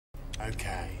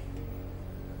Okay.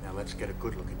 Now let's get a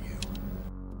good look at you.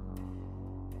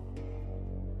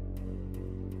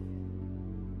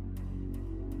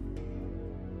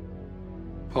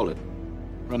 Hold it.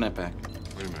 Run that back.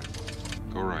 Wait a minute.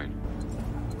 Go right.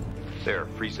 There,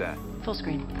 freeze that. Full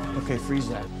screen. Okay, freeze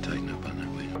that. Tighten up on that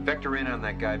way. Vector in on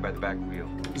that guy by the back wheel.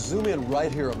 Zoom in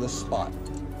right here on this spot.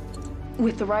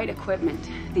 With the right equipment,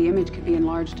 the image could be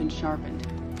enlarged and sharpened.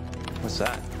 What's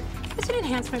that? It's an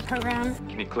enhancement program.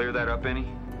 Can you clear that up any?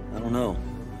 I don't know.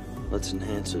 Let's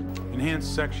enhance it. Enhance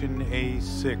section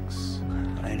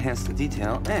A6. I enhanced the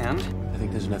detail and... I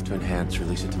think there's enough to enhance.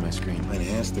 Release it to my screen.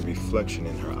 Enhance the reflection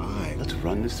in her eye. Let's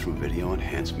run this through video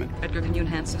enhancement. Edgar, can you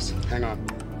enhance this? Hang on.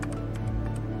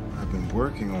 I've been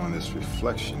working on this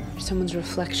reflection. Someone's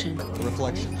reflection. The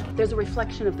reflection. There's a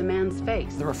reflection of the man's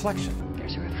face. The reflection.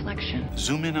 There's a reflection.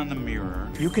 Zoom in on the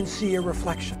mirror. You can see a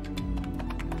reflection.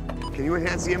 Can you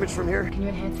enhance the image from here? Can you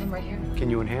enhance him right here? Can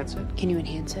you enhance it? Can you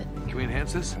enhance it? Can we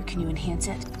enhance this? Can you enhance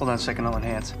it? Hold on a second, I'll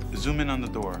enhance. Zoom in on the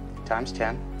door. Times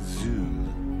 10.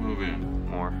 Zoom. Move in.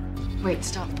 More. Wait,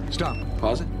 stop. Stop.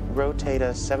 Pause it. Rotate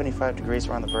us 75 degrees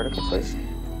around the vertical, please.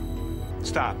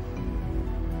 Stop.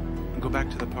 And go back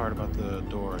to the part about the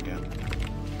door again.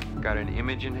 Got an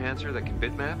image enhancer that can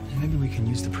bitmap? Maybe we can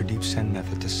use the Pradeep Sen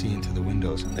method to see into the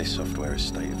windows. This software is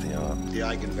state of the art. The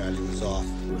eigenvalue is off.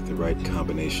 With the right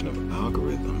combination of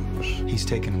algorithms. He's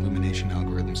taken illumination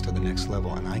algorithms to the next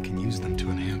level, and I can use them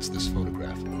to enhance this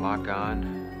photograph. Lock on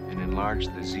and enlarge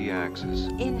the Z-axis.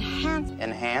 Enhance.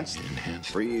 Enhanced. Enhance.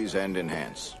 Freeze and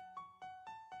enhance.